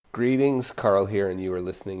Greetings, Carl here, and you are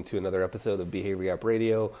listening to another episode of Behavior Gap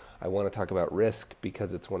Radio. I want to talk about risk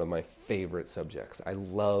because it's one of my favorite subjects. I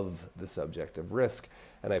love the subject of risk,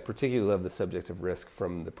 and I particularly love the subject of risk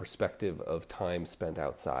from the perspective of time spent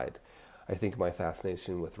outside. I think my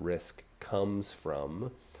fascination with risk comes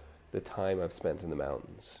from the time I've spent in the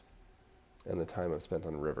mountains and the time I've spent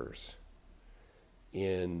on rivers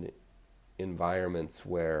in environments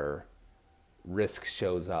where risk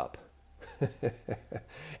shows up.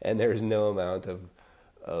 And there's no amount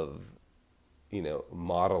of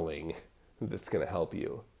modeling that's going to help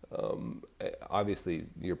you. Obviously,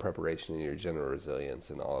 your preparation and your general resilience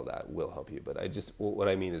and all of that will help you. But what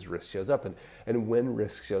I mean is risk shows up. And when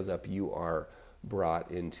risk shows up, you are brought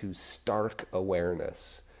into stark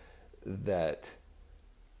awareness that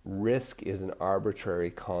risk is an arbitrary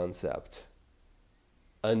concept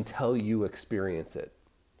until you experience it.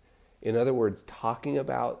 In other words, talking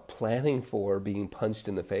about, planning for being punched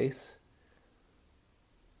in the face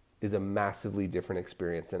is a massively different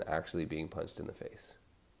experience than actually being punched in the face.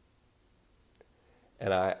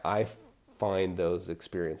 And I find those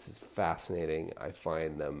experiences fascinating. I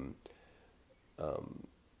find them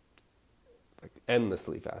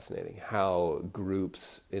endlessly fascinating, how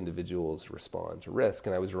groups, individuals respond to risk.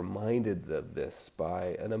 And I was reminded of this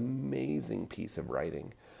by an amazing piece of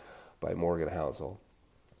writing by Morgan Housel,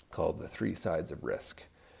 called The Three Sides of Risk.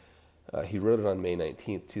 He wrote it on May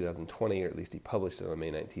 19th, 2020, or at least he published it on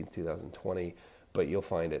May 19th, 2020, but you'll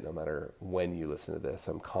find it no matter when you listen to this.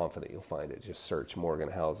 I'm confident you'll find it. Just search Morgan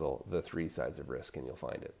Housel, The Three Sides of Risk, and you'll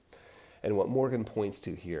find it. And what Morgan points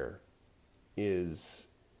to here is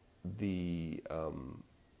at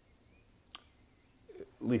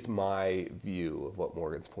least my view of what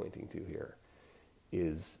Morgan's pointing to here,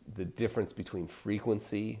 is the difference between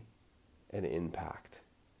frequency and impact.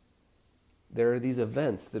 There are these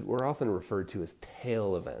events that we're often referred to as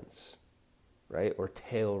tail events, right? Or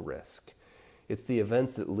tail risk. It's the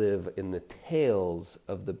events that live in the tails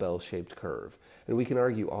of the bell-shaped curve. And we can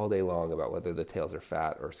argue all day long about whether the tails are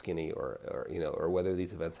fat or skinny or whether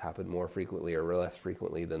these events happen more frequently or less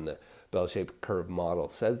frequently than the bell-shaped curve model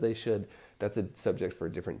says they should. That's a subject for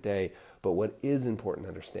a different day. But what is important to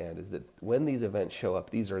understand is that when these events show up,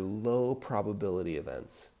 these are low probability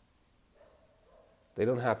events. They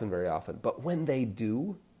don't happen very often. But when they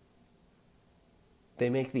do, they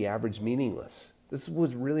make the average meaningless. This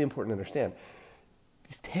was really important to understand.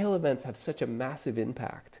 These tail events have such a massive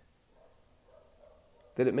impact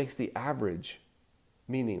that it makes the average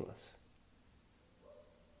meaningless.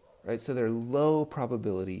 Right? So they're low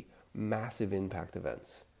probability, massive impact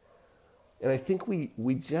events. And I think we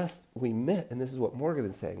miss, and this is what Morgan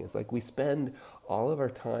is saying, is like we spend all of our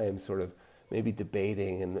time sort of maybe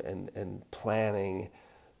debating and planning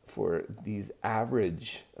for these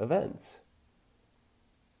average events.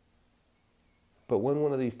 But when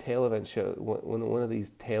one of these tail events shows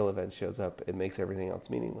up, it makes everything else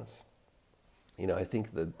meaningless. I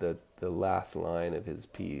think the last line of his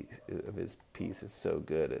piece is so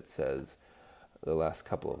good. It says, the last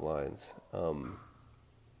couple of lines,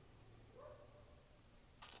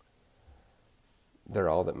 they're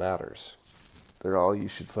all that matters. They're all you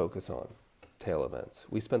should focus on. Tail events.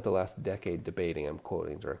 We spent the last decade debating, I'm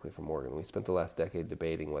quoting directly from Morgan, we spent the last decade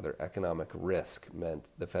debating whether economic risk meant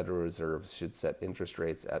the Federal Reserve should set interest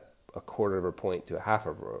rates at 1/4 of a point to a half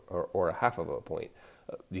of a point,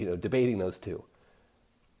 debating those two.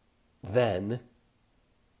 Then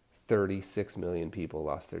 36 million people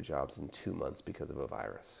lost their jobs in 2 months because of a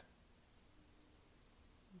virus.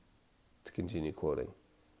 To continue quoting,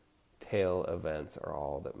 tail events are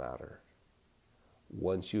all that matter.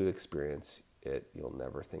 Once you experience it, you'll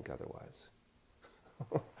never think otherwise.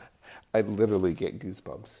 I literally get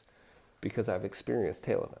goosebumps because I've experienced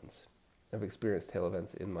tail events. I've experienced tail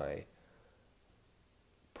events in my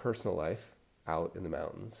personal life out in the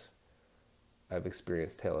mountains. I've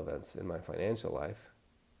experienced tail events in my financial life.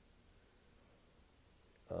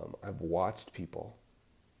 I've watched people.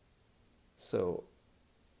 So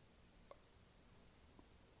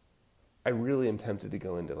I really am tempted to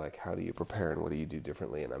go into how do you prepare and what do you do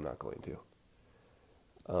differently, and I'm not going to.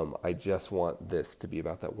 I just want this to be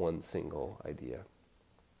about that one single idea,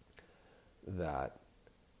 that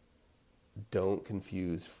don't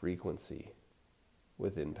confuse frequency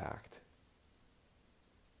with impact.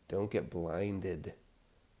 Don't get blinded,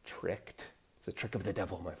 tricked. It's a trick of the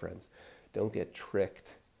devil, my friends. Don't get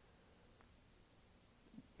tricked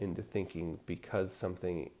into thinking because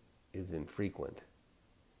something is infrequent,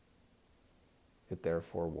 it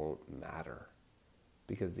therefore won't matter,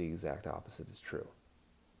 because the exact opposite is true.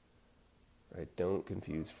 Right? Don't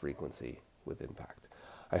confuse frequency with impact.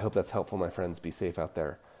 I hope that's helpful, my friends. Be safe out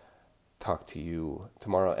there. talk to you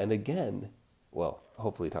tomorrow. And again, well,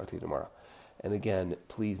 hopefully talk to you tomorrow. And again,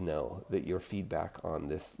 please know that your feedback on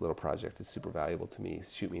this little project is super valuable to me.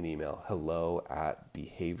 Shoot me an email,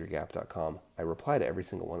 hello@behaviorgap.com. I reply to every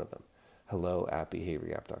single one of them.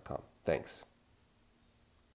 hello@behaviorgap.com. Thanks.